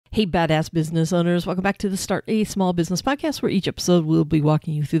Hey, badass business owners. Welcome back to the Start a Small Business podcast, where each episode will be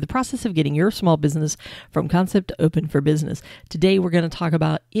walking you through the process of getting your small business from concept to open for business. Today, we're going to talk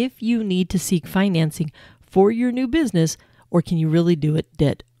about if you need to seek financing for your new business, or can you really do it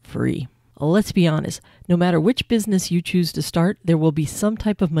debt-free? Let's be honest, no matter which business you choose to start, there will be some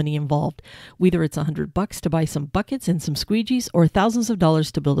type of money involved. Whether it's $100 to buy some buckets and some squeegees, or thousands of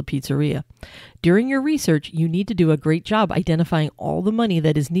dollars to build a pizzeria. During your research, you need to do a great job identifying all the money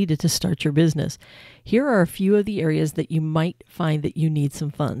that is needed to start your business. Here are a few of the areas that you might find that you need some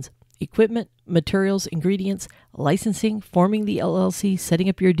funds. Equipment, materials, ingredients, licensing, forming the LLC, setting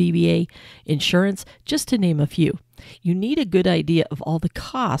up your DBA, insurance, just to name a few. You need a good idea of all the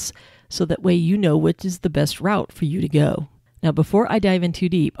costs so that way you know which is the best route for you to go. Now, before I dive in too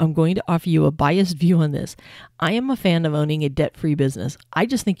deep, I'm going to offer you a biased view on this. I am a fan of owning a debt-free business. I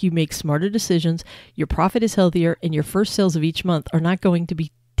just think you make smarter decisions, your profit is healthier, and your first sales of each month are not going to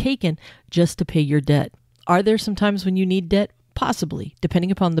be taken just to pay your debt. Are there some times when you need debt? Possibly, depending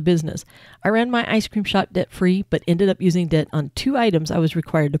upon the business. I ran my ice cream shop debt-free, but ended up using debt on 2 items I was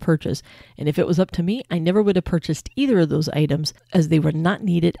required to purchase. And if it was up to me, I never would have purchased either of those items as they were not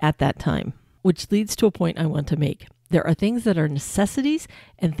needed at that time. Which leads to a point I want to make. There are things that are necessities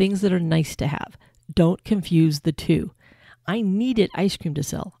and things that are nice to have. Don't confuse the two. I needed ice cream to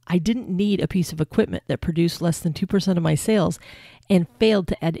sell. I didn't need a piece of equipment that produced less than 2% of my sales and failed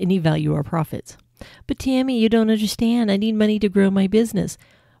to add any value or profits. But Tammy, you don't understand. I need money to grow my business.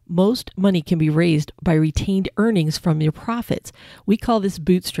 Most money can be raised by retained earnings from your profits. We call this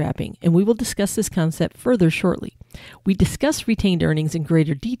bootstrapping, and we will discuss this concept further shortly. We discuss retained earnings in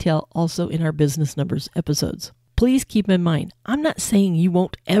greater detail also in our business numbers episodes. Please keep in mind, I'm not saying you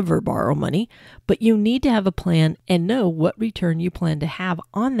won't ever borrow money, but you need to have a plan and know what return you plan to have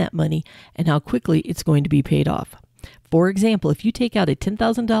on that money and how quickly it's going to be paid off. For example, if you take out a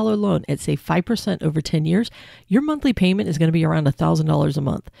 $10,000 loan at say 5% over 10 years, your monthly payment is going to be around $1,000 a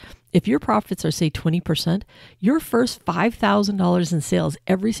month. If your profits are say 20%, your first $5,000 in sales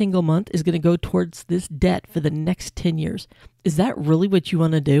every single month is going to go towards this debt for the next 10 years. Is that really what you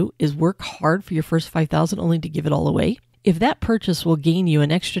want to do? Is work hard for your first $5,000 only to give it all away? If that purchase will gain you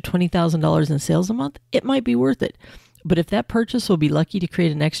an extra $20,000 in sales a month, it might be worth it. But if that purchase will be lucky to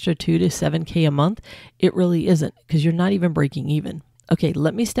create an extra $2 to $7K a month, it really isn't, because you're not even breaking even. Okay,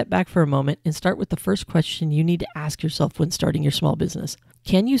 let me step back for a moment and start with the first question you need to ask yourself when starting your small business.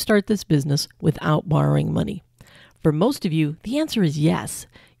 Can you start this business without borrowing money? For most of you, the answer is yes.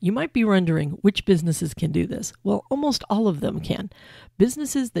 You might be wondering which businesses can do this. Well, almost all of them can.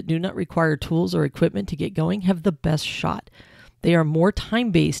 Businesses that do not require tools or equipment to get going have the best shot. They are more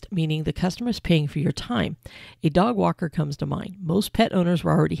time-based, meaning the customer is paying for your time. A dog walker comes to mind. Most pet owners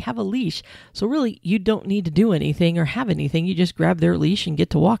will already have a leash, so really you don't need to do anything or have anything. You just grab their leash and get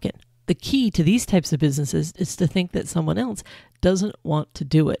to walking. The key to these types of businesses is to think that someone else doesn't want to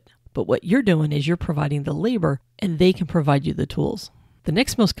do it. But what you're doing is you're providing the labor and they can provide you the tools. The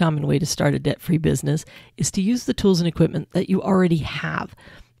next most common way to start a debt-free business is to use the tools and equipment that you already have.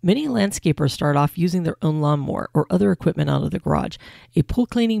 Many landscapers start off using their own lawnmower or other equipment out of the garage. A pool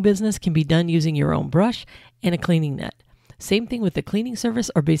cleaning business can be done using your own brush and a cleaning net. Same thing with the cleaning service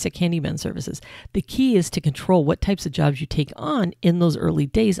or basic handyman services. The key is to control what types of jobs you take on in those early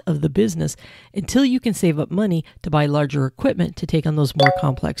days of the business until you can save up money to buy larger equipment to take on those more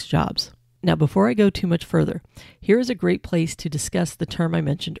complex jobs. Now, before I go too much further, here is a great place to discuss the term I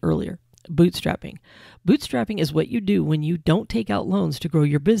mentioned earlier. Bootstrapping. Bootstrapping is what you do when you don't take out loans to grow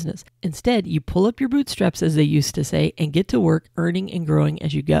your business. Instead, you pull up your bootstraps, as they used to say, and get to work earning and growing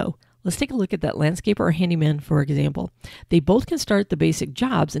as you go. Let's take a look at that landscaper or handyman, for example. They both can start the basic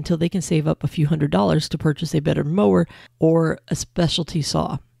jobs until they can save up a few $100s to purchase a better mower or a specialty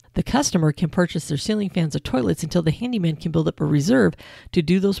saw. The customer can purchase their ceiling fans or toilets until the handyman can build up a reserve to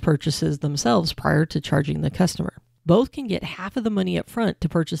do those purchases themselves prior to charging the customer. Both can get half of the money up front to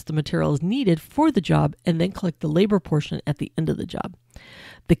purchase the materials needed for the job and then collect the labor portion at the end of the job.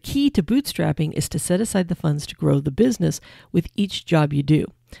 The key to bootstrapping is to set aside the funds to grow the business with each job you do.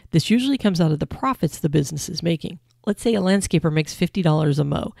 This usually comes out of the profits the business is making. Let's say a landscaper makes $50 a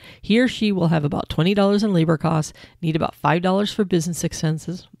mow. He or she will have about $20 in labor costs, need about $5 for business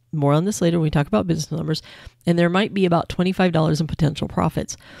expenses. More on this later when we talk about business numbers. And there might be about $25 in potential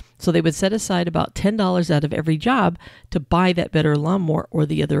profits. So they would set aside about $10 out of every job to buy that better lawnmower or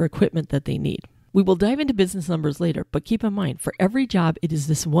the other equipment that they need. We will dive into business numbers later, but keep in mind, for every job, it is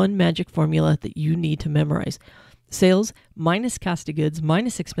this one magic formula that you need to memorize. Sales minus cost of goods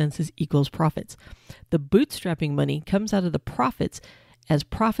minus expenses equals profits. The bootstrapping money comes out of the profits as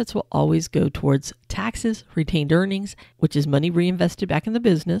profits will always go towards taxes, retained earnings, which is money reinvested back in the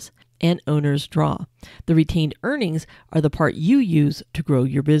business, and owner's draw. The retained earnings are the part you use to grow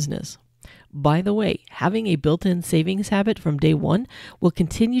your business. By the way, having a built-in savings habit from day one will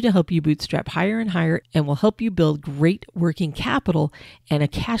continue to help you bootstrap higher and higher and will help you build great working capital and a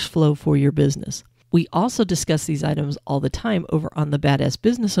cash flow for your business. We also discuss these items all the time over on the Badass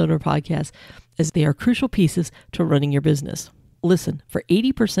Business Owner podcast, as they are crucial pieces to running your business. Listen, for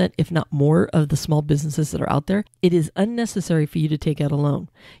 80%, if not more, of the small businesses that are out there, it is unnecessary for you to take out a loan.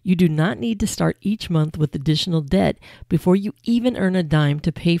 You do not need to start each month with additional debt before you even earn a dime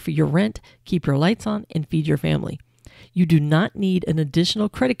to pay for your rent, keep your lights on, and feed your family. You do not need an additional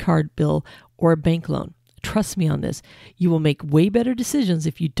credit card bill or a bank loan. Trust me on this. You will make way better decisions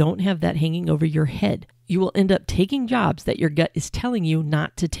if you don't have that hanging over your head. You will end up taking jobs that your gut is telling you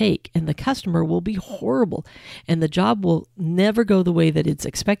not to take, and the customer will be horrible, and the job will never go the way that it's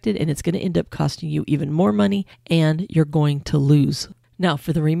expected, and it's going to end up costing you even more money, and you're going to lose. Now,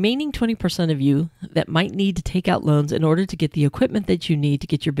 for the remaining 20% of you that might need to take out loans in order to get the equipment that you need to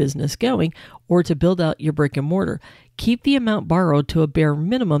get your business going or to build out your brick and mortar, keep the amount borrowed to a bare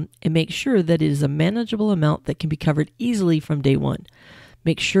minimum and make sure that it is a manageable amount that can be covered easily from day one.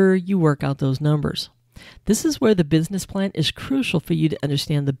 Make sure you work out those numbers. This is where the business plan is crucial for you to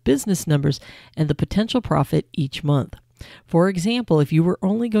understand the business numbers and the potential profit each month. For example, if you were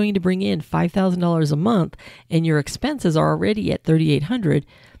only going to bring in $5,000 a month and your expenses are already at $3,800,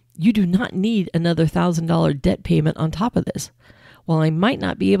 you do not need another $1,000 debt payment on top of this. While I might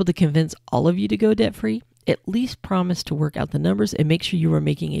not be able to convince all of you to go debt-free, at least promise to work out the numbers and make sure you are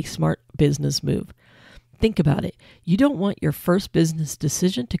making a smart business move. Think about it. You don't want your first business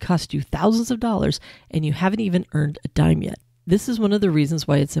decision to cost you thousands of dollars and you haven't even earned a dime yet. This is one of the reasons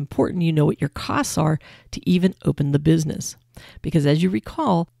why it's important you know what your costs are to even open the business. Because as you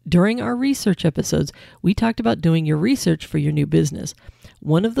recall, during our research episodes, we talked about doing your research for your new business.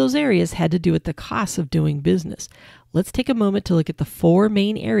 One of those areas had to do with the cost of doing business. Let's take a moment to look at the 4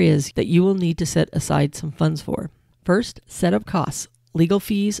 main areas that you will need to set aside some funds for. First, setup costs. Legal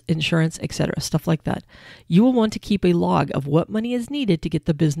fees, insurance, etc., stuff like that. You will want to keep a log of what money is needed to get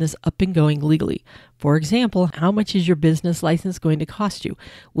the business up and going legally. For example, how much is your business license going to cost you?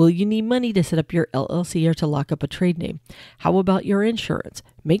 Will you need money to set up your LLC or to lock up a trade name? How about your insurance?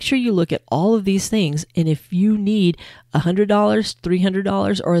 Make sure you look at all of these things, and if you need $100,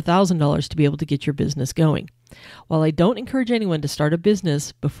 $300, or $1,000 to be able to get your business going. While I don't encourage anyone to start a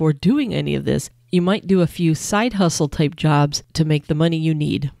business before doing any of this, you might do a few side hustle type jobs to make the money you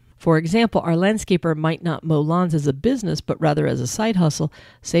need. For example, our landscaper might not mow lawns as a business, but rather as a side hustle,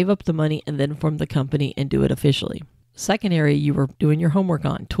 save up the money, and then form the company and do it officially. Second area you were doing your homework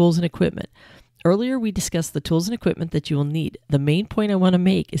on, tools and equipment. Earlier, we discussed the tools and equipment that you will need. The main point I want to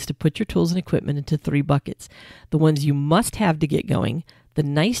make is to put your tools and equipment into 3 buckets. The ones you must have to get going. The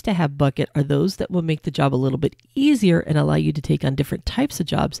nice to have bucket are those that will make the job a little bit easier and allow you to take on different types of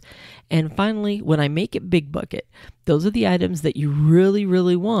jobs. And finally, when I make it big bucket, those are the items that you really,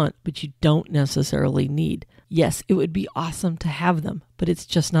 really want, but you don't necessarily need. Yes, it would be awesome to have them, but it's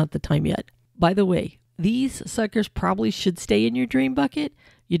just not the time yet. By the way, these suckers probably should stay in your dream bucket.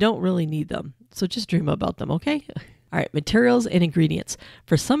 You don't really need them, so just dream about them, okay? All right, materials and ingredients.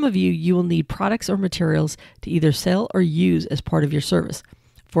 For some of you, you will need products or materials to either sell or use as part of your service.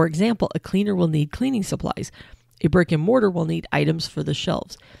 For example, a cleaner will need cleaning supplies. A brick and mortar will need items for the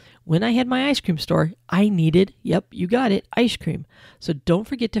shelves. When I had my ice cream store, I needed, yep, you got it, ice cream. So don't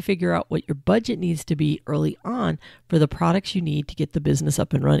forget to figure out what your budget needs to be early on for the products you need to get the business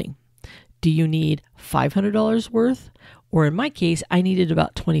up and running. Do you need $500 worth? Or in my case, I needed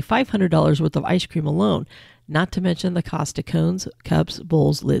about $2,500 worth of ice cream alone, not to mention the cost of cones, cups,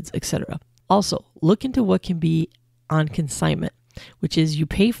 bowls, lids, etc. Also, look into what can be on consignment, which is you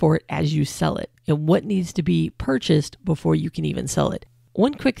pay for it as you sell it, and what needs to be purchased before you can even sell it.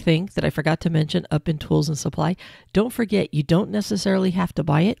 One quick thing that I forgot to mention up in tools and supply, don't forget you don't necessarily have to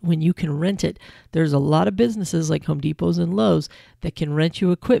buy it when you can rent it. There's a lot of businesses like Home Depots and Lowe's that can rent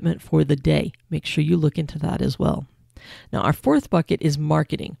you equipment for the day. Make sure you look into that as well. Now, our 4th bucket is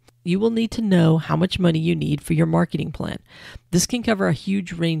marketing. You will need to know how much money you need for your marketing plan. This can cover a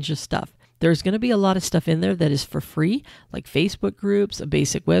huge range of stuff. There's going to be a lot of stuff in there that is for free, like Facebook groups, a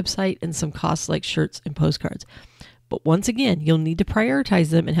basic website, and some costs like shirts and postcards. But once again, you'll need to prioritize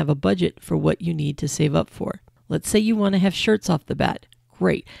them and have a budget for what you need to save up for. Let's say you want to have shirts off the bat.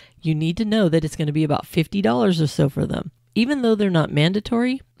 Great. You need to know that it's going to be about $50 or so for them. Even though they're not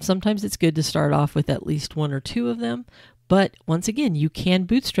mandatory, sometimes it's good to start off with at least 1 or 2 of them. But once again, you can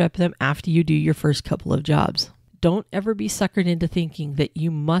bootstrap them after you do your first couple of jobs. don't ever be suckered into thinking that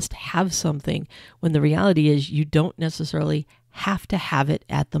you must have something when the reality is you don't necessarily have to have it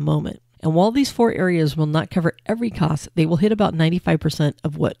at the moment. And while these 4 areas will not cover every cost, they will hit about 95%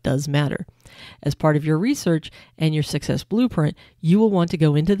 of what does matter. As part of your research and your success blueprint, you will want to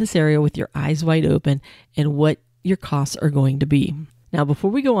go into this area with your eyes wide open and what your costs are going to be. Now,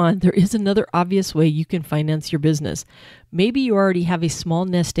 before we go on, there is another obvious way you can finance your business. Maybe you already have a small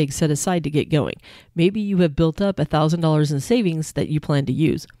nest egg set aside to get going. Maybe you have built up $1,000 in savings that you plan to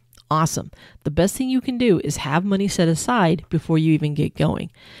use. Awesome. The best thing you can do is have money set aside before you even get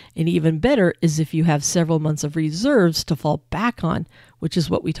going. And even better is if you have several months of reserves to fall back on, which is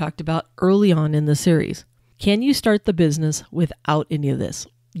what we talked about early on in the series. Can you start the business without any of this?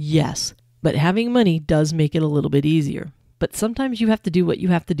 Yes, but having money does make it a little bit easier. But sometimes you have to do what you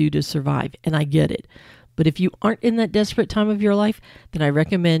have to do to survive, and I get it. But if you aren't in that desperate time of your life, then I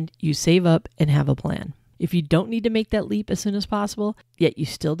recommend you save up and have a plan. If you don't need to make that leap as soon as possible, yet you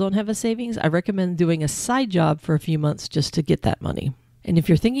still don't have a savings, I recommend doing a side job for a few months just to get that money. And if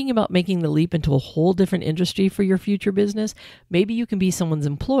you're thinking about making the leap into a whole different industry for your future business, maybe you can be someone's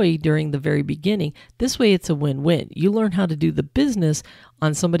employee during the very beginning. This way it's a win-win. You learn how to do the business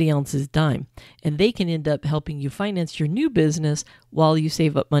on somebody else's dime, and they can end up helping you finance your new business while you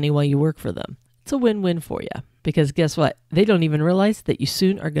save up money while you work for them. It's a win-win for you, because guess what? They don't even realize that you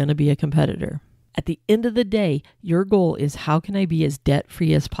soon are going to be a competitor. At the end of the day, your goal is how can I be as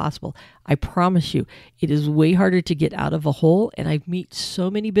debt-free as possible? I promise you, it is way harder to get out of a hole, and I meet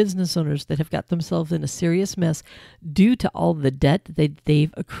so many business owners that have got themselves in a serious mess due to all the debt that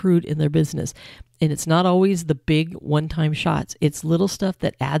they've accrued in their business. And it's not always the big one-time shots. It's little stuff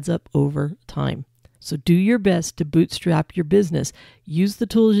that adds up over time. So do your best to bootstrap your business. Use the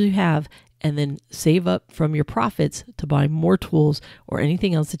tools you have, and then save up from your profits to buy more tools or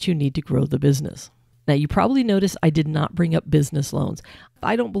anything else that you need to grow the business. Now, you probably noticed I did not bring up business loans. If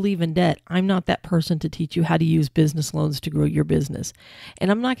I don't believe in debt, I'm not that person to teach you how to use business loans to grow your business.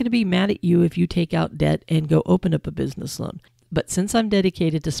 And I'm not going to be mad at you if you take out debt and go open up a business loan. But since I'm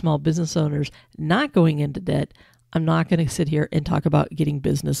dedicated to small business owners not going into debt, I'm not going to sit here and talk about getting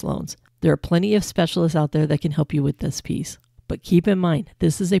business loans. There are plenty of specialists out there that can help you with this piece. But keep in mind,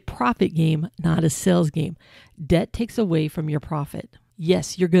 this is a profit game, not a sales game. Debt takes away from your profit.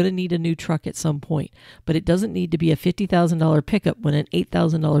 Yes, you're going to need a new truck at some point, but it doesn't need to be a $50,000 pickup when an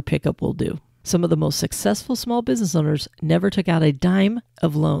 $8,000 pickup will do. Some of the most successful small business owners never took out a dime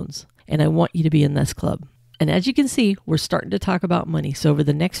of loans, and I want you to be in this club. And as you can see, we're starting to talk about money. So over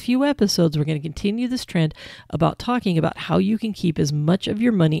the next few episodes, we're going to continue this trend about talking about how you can keep as much of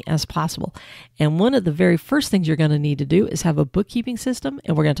your money as possible. And one of the very first things you're going to need to do is have a bookkeeping system.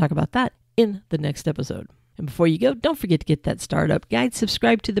 And we're going to talk about that in the next episode. And before you go, don't forget to get that startup guide.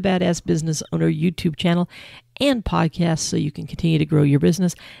 Subscribe to the Badass Business Owner YouTube channel and podcast so you can continue to grow your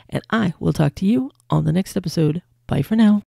business. And I will talk to you on the next episode. Bye for now.